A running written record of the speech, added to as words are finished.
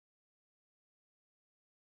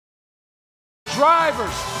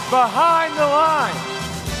drivers behind the line.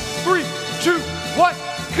 3, 2, 1,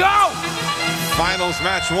 go! Finals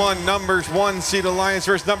match 1, numbers 1 seed Alliance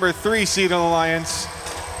versus number 3 seed Alliance.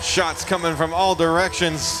 Shots coming from all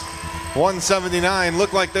directions. 179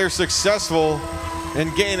 look like they're successful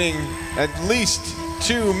in gaining at least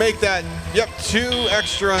 2, make that, yep, 2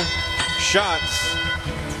 extra shots.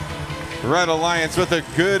 Red Alliance with a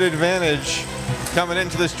good advantage coming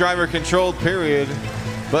into this driver controlled period.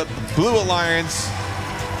 But Blue Alliance,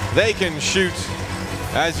 they can shoot.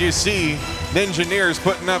 As you see, Ninjaneers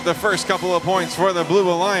putting up the first couple of points for the Blue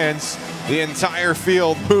Alliance. The entire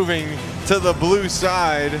field moving to the blue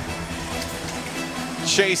side,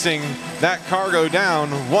 chasing that cargo down.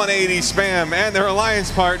 180 Spam and their Alliance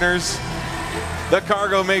partners. The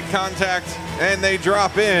cargo make contact and they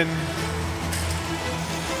drop in.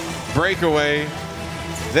 Breakaway,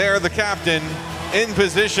 they're the captain, in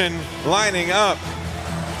position, lining up.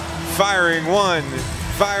 Firing 1,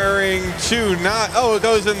 firing 2, not, oh, it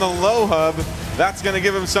goes in the low hub. That's gonna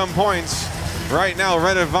give him some points. Right now,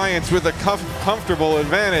 Red Alliance with a comfortable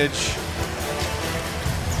advantage.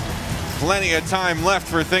 Plenty of time left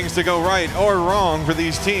for things to go right or wrong for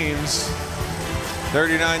these teams.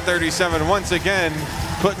 39-37, once again,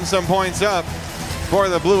 putting some points up for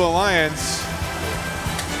the Blue Alliance.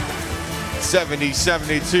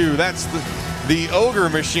 70-72, that's the Ogre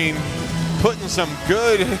machine putting some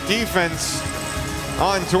good defense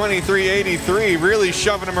on 23-83, really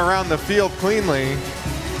shoving them around the field cleanly.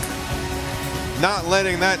 Not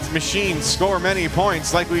letting that machine score many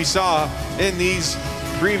points like we saw in these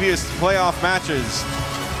previous playoff matches.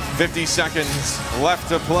 50 seconds left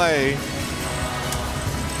to play.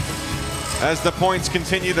 As the points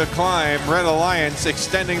continue to climb, Red Alliance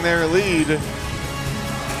extending their lead.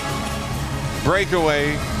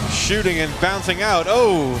 Breakaway, shooting and bouncing out.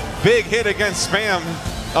 Oh, big hit against Spam.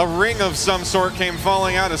 A ring of some sort came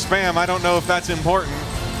falling out of Spam. I don't know if that's important,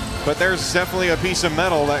 but there's definitely a piece of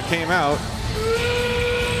metal that came out.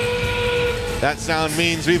 That sound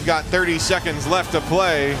means we've got 30 seconds left to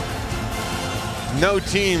play. No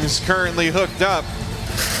teams currently hooked up.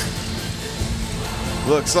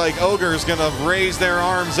 Looks like Ogre's gonna raise their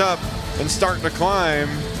arms up and start to climb.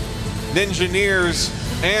 Ninjaneers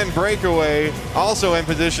and Breakaway also in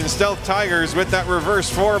position. Stealth Tigers with that reverse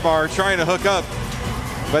 4-bar trying to hook up,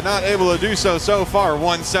 but not able to do so far.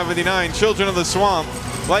 179, Children of the Swamp,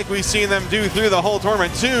 like we've seen them do through the whole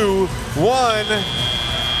tournament. 2-1.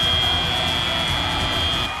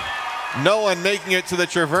 No one making it to the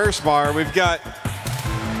traverse bar. We've got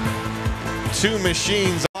 2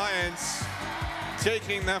 machines. Alliance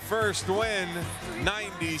taking that first win,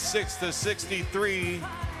 96-63.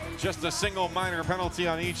 Just a single minor penalty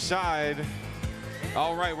on each side.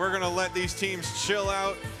 All right, we're gonna let these teams chill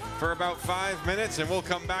out for about 5 minutes and we'll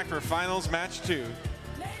come back for finals match 2.